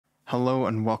Hello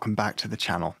and welcome back to the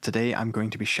channel. Today I'm going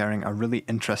to be sharing a really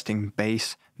interesting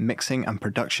bass mixing and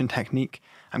production technique.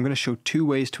 I'm going to show two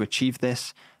ways to achieve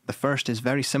this. The first is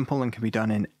very simple and can be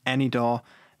done in any DAW.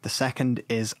 The second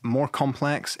is more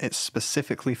complex. It's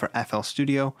specifically for FL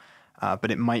Studio,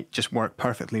 but it might just work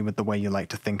perfectly with the way you like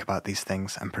to think about these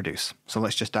things and produce. So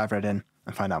let's just dive right in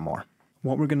and find out more.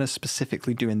 What we're going to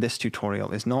specifically do in this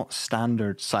tutorial is not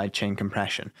standard sidechain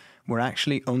compression. We're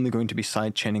actually only going to be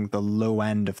sidechaining the low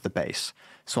end of the bass.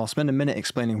 So I'll spend a minute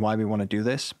explaining why we want to do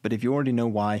this, but if you already know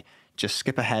why, just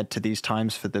skip ahead to these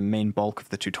times for the main bulk of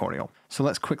the tutorial. So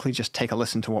let's quickly just take a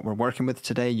listen to what we're working with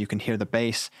today. You can hear the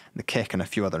bass, the kick, and a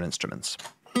few other instruments.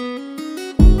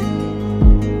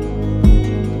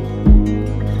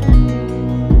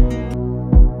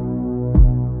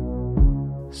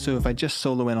 So if I just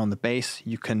solo in on the bass,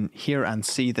 you can hear and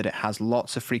see that it has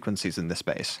lots of frequencies in this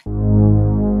bass.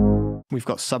 We've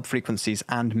got sub-frequencies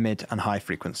and mid and high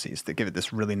frequencies that give it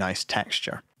this really nice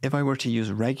texture. If I were to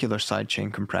use regular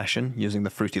sidechain compression, using the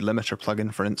Fruity Limiter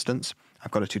plugin for instance,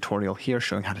 I've got a tutorial here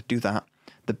showing how to do that,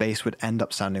 the bass would end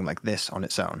up sounding like this on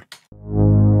its own.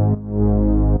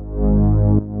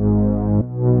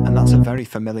 And that's a very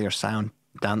familiar sound.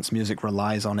 Dance music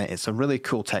relies on it. It's a really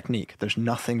cool technique. There's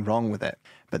nothing wrong with it.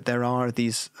 But there are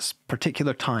these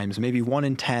particular times, maybe 1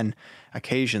 in 10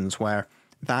 occasions, where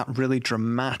that really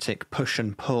dramatic push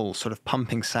and pull sort of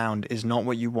pumping sound is not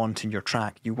what you want in your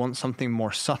track. You want something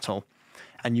more subtle,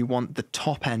 and you want the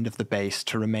top end of the bass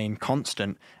to remain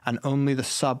constant and only the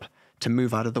sub to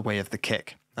move out of the way of the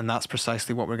kick. And that's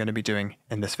precisely what we're going to be doing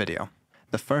in this video.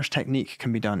 The first technique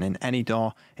can be done in any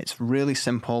DAW. It's really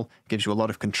simple, gives you a lot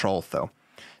of control though.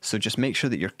 So just make sure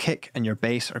that your kick and your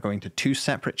bass are going to 2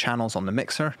 separate channels on the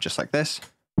mixer, just like this.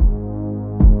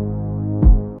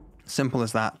 Simple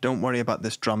as that. Don't worry about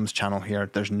this drums channel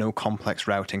here. There's no complex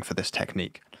routing for this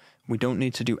technique. We don't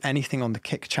need to do anything on the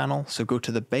kick channel, so go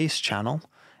to the bass channel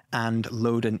and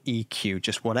load an EQ.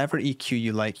 Just whatever EQ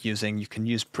you like using. You can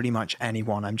use pretty much any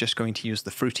one. I'm just going to use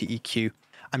the Fruity EQ.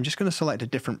 I'm just going to select a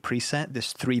different preset,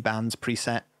 this 3 bands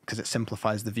preset, because it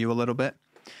simplifies the view a little bit.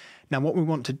 Now what we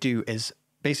want to do is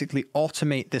basically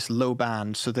automate this low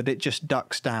band so that it just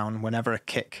ducks down whenever a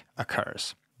kick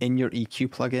occurs. In your EQ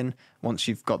plugin, once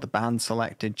you've got the band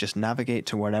selected, just navigate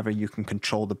to wherever you can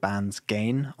control the band's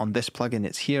gain. On this plugin,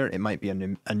 it's here. It might be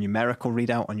a numerical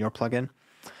readout on your plugin.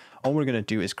 All we're going to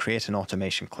do is create an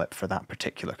automation clip for that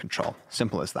particular control.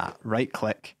 Simple as that. Right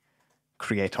click,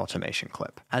 create automation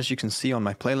clip. As you can see on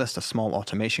my playlist, a small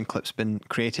automation clip's been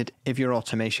created. If your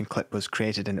automation clip was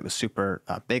created and it was super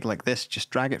big like this, just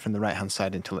drag it from the right hand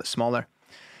side until it's smaller.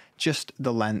 Just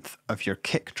the length of your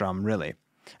kick drum, really.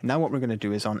 Now what we're going to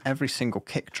do is on every single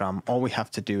kick drum, all we have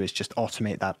to do is just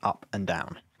automate that up and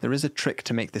down. There is a trick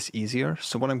to make this easier.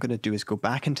 So what I'm going to do is go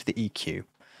back into the EQ.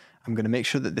 I'm going to make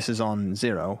sure that this is on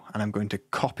 0 and I'm going to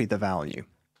copy the value.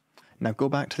 Now go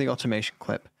back to the automation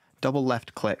clip, double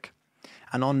left click,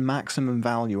 and on maximum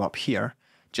value up here,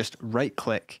 just right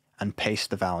click and paste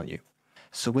the value.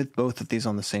 So with both of these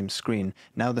on the same screen,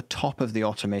 now the top of the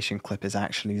automation clip is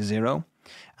actually 0,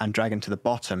 and dragging to the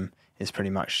bottom is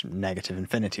pretty much negative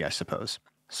infinity, I suppose.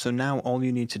 So now all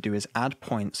you need to do is add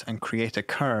points and create a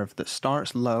curve that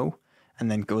starts low and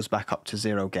then goes back up to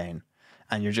 0 gain.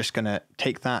 And you're just going to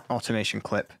take that automation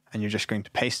clip and you're just going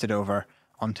to paste it over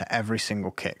onto every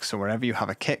single kick. So wherever you have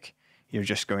a kick, you're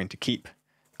just going to keep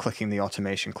clicking the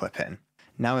automation clip in.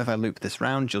 Now if I loop this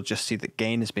round, you'll just see that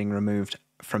gain is being removed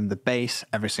from the bass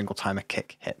every single time a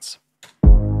kick hits.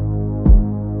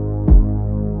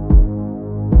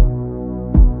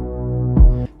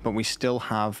 But we still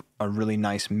have a really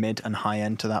nice mid and high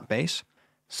end to that bass.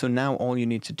 So now all you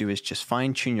need to do is just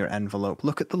fine tune your envelope.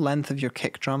 Look at the length of your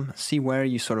kick drum, see where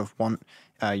you sort of want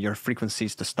your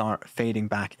frequencies to start fading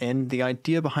back in. The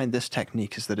idea behind this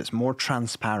technique is that it's more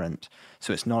transparent,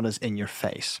 so it's not as in your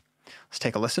face. Let's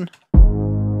take a listen.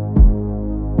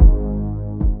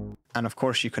 And of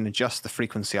course you can adjust the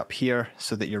frequency up here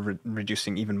so that you're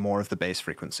reducing even more of the bass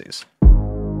frequencies.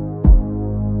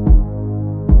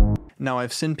 Now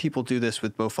I've seen people do this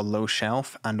with both a low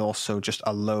shelf and also just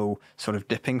a low sort of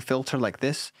dipping filter like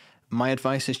this. My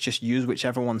advice is just use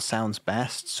whichever one sounds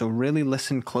best. So really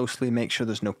listen closely, make sure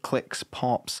there's no clicks,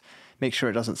 pops, make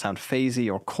sure it doesn't sound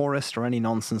phasey or chorused or any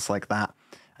nonsense like that,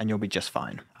 and you'll be just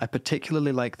fine. I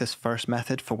particularly like this first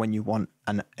method for when you want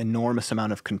an enormous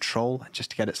amount of control, just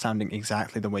to get it sounding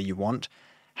exactly the way you want.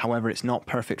 However, it's not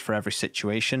perfect for every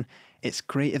situation. It's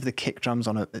great if the kick drum's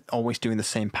on always doing the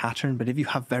same pattern, but if you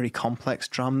have very complex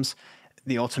drums,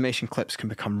 the automation clips can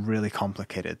become really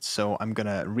complicated. So I'm going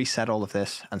to reset all of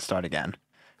this and start again.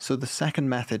 So the second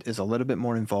method is a little bit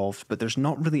more involved, but there's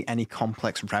not really any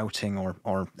complex routing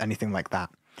or anything like that.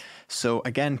 So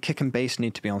again, kick and bass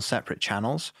need to be on separate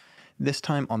channels. This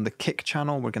time on the kick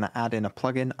channel, we're going to add in a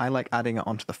plugin. I like adding it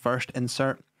onto the first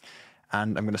insert,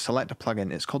 and I'm going to select a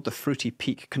plugin. It's called the Fruity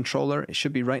Peak Controller. It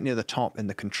should be right near the top in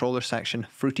the controller section,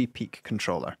 Fruity Peak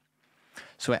Controller.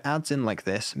 So it adds in like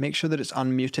this. Make sure that it's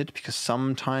unmuted because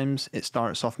sometimes it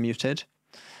starts off muted.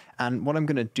 And what I'm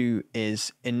going to do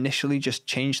is initially just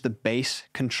change the bass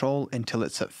control until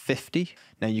it's at 50.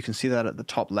 Now you can see that at the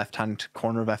top left-hand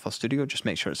corner of FL Studio. Just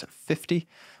make sure it's at 50,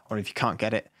 or if you can't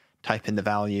get it, type in the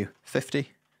value 50,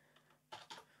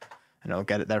 and it'll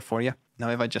get it there for you. Now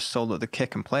if I just solo the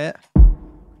kick and play it,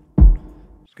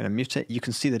 just going to mute it. You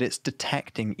can see that it's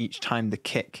detecting each time the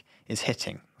kick is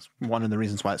hitting. That's one of the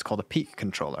reasons why it's called a peak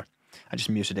controller. I just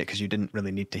muted it because you didn't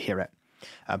really need to hear it.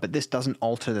 But this doesn't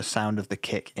alter the sound of the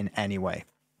kick in any way.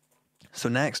 So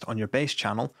next, on your bass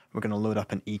channel, we're going to load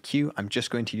up an EQ. I'm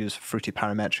just going to use Fruity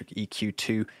Parametric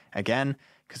EQ2 again,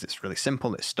 because it's really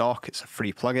simple, it's stock, it's a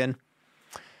free plugin.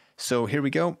 So here we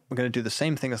go. We're going to do the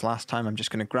same thing as last time. I'm just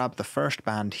going to grab the first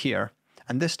band here,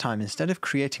 and this time, instead of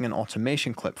creating an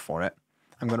automation clip for it,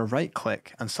 I'm going to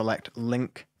right-click and select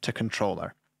Link to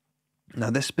Controller.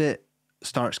 Now this bit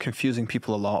starts confusing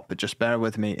people a lot, but just bear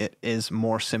with me, it is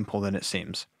more simple than it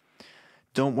seems.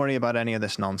 Don't worry about any of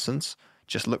this nonsense.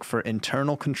 Just look for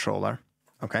internal controller,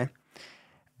 okay?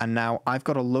 And now I've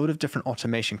got a load of different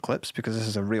automation clips because this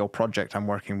is a real project I'm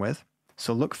working with.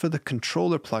 So look for the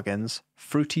controller plugins,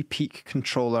 Fruity Peak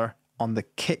Controller on the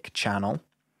kick channel,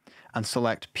 and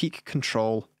select Peak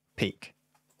Control Peak.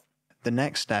 The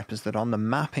next step is that on the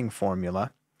mapping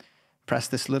formula, press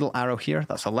this little arrow here,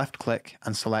 that's a left click,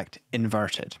 and select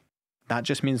Inverted. That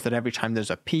just means that every time there's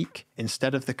a peak,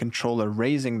 instead of the controller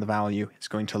raising the value, it's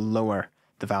going to lower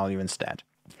the value instead.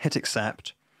 Hit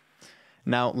accept.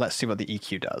 Now let's see what the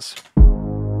EQ does.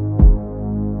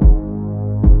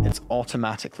 It's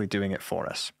automatically doing it for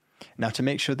us. Now to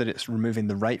make sure that it's removing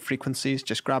the right frequencies,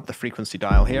 just grab the frequency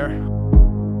dial here.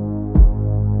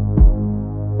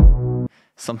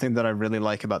 Something that I really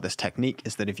like about this technique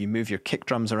is that if you move your kick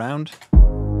drums around,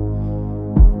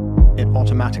 it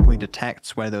automatically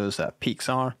detects where those peaks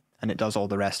are, and it does all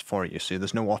the rest for you, so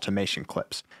there's no automation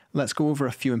clips. Let's go over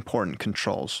a few important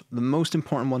controls. The most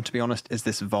important one, to be honest, is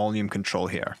this volume control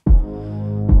here.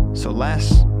 So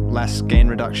less gain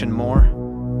reduction, more,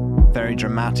 very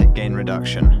dramatic gain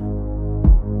reduction.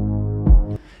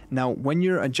 Now, when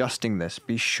you're adjusting this,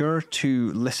 be sure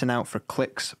to listen out for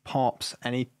clicks, pops,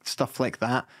 any stuff like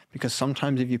that, because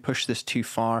sometimes if you push this too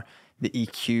far, the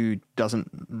EQ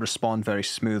doesn't respond very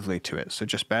smoothly to it. So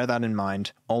just bear that in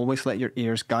mind. Always let your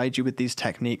ears guide you with these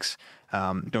techniques.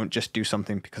 Don't just do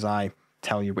something because I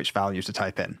tell you which value to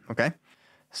type in, okay?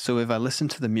 So if I listen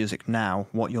to the music now,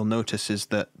 what you'll notice is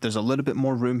that there's a little bit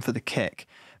more room for the kick,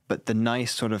 but the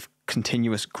nice sort of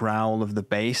continuous growl of the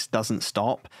bass doesn't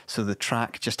stop, so the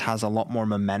track just has a lot more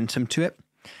momentum to it.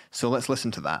 So let's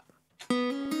listen to that.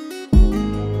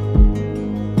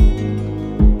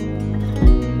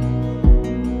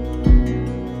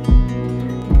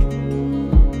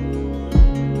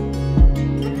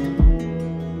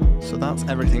 So that's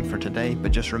everything for today,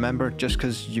 but just remember, just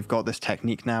because you've got this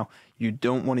technique now, you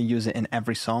don't want to use it in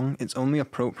every song. It's only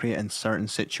appropriate in certain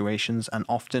situations, and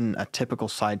often a typical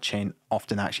sidechain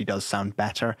often actually does sound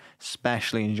better,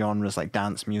 especially in genres like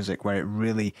dance music where it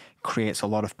really creates a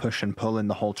lot of push and pull in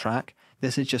the whole track.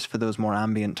 This is just for those more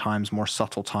ambient times, more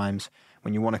subtle times,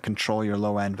 when you want to control your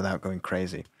low end without going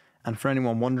crazy. And for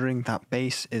anyone wondering, that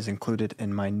bass is included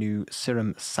in my new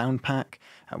Serum sound pack,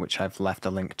 which I've left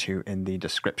a link to in the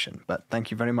description. But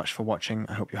thank you very much for watching.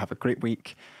 I hope you have a great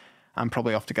week. I'm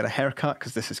probably off to get a haircut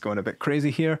because this is going a bit crazy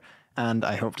here, and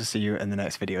I hope to see you in the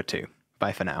next video too.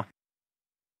 Bye for now.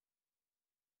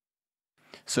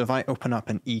 So if I open up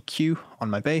an EQ on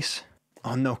my bass,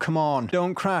 oh no, come on,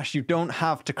 don't crash, you don't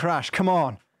have to crash, come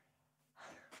on.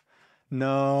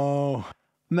 No,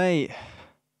 mate.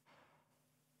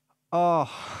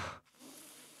 Oh,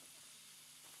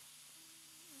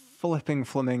 flipping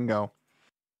flamingo.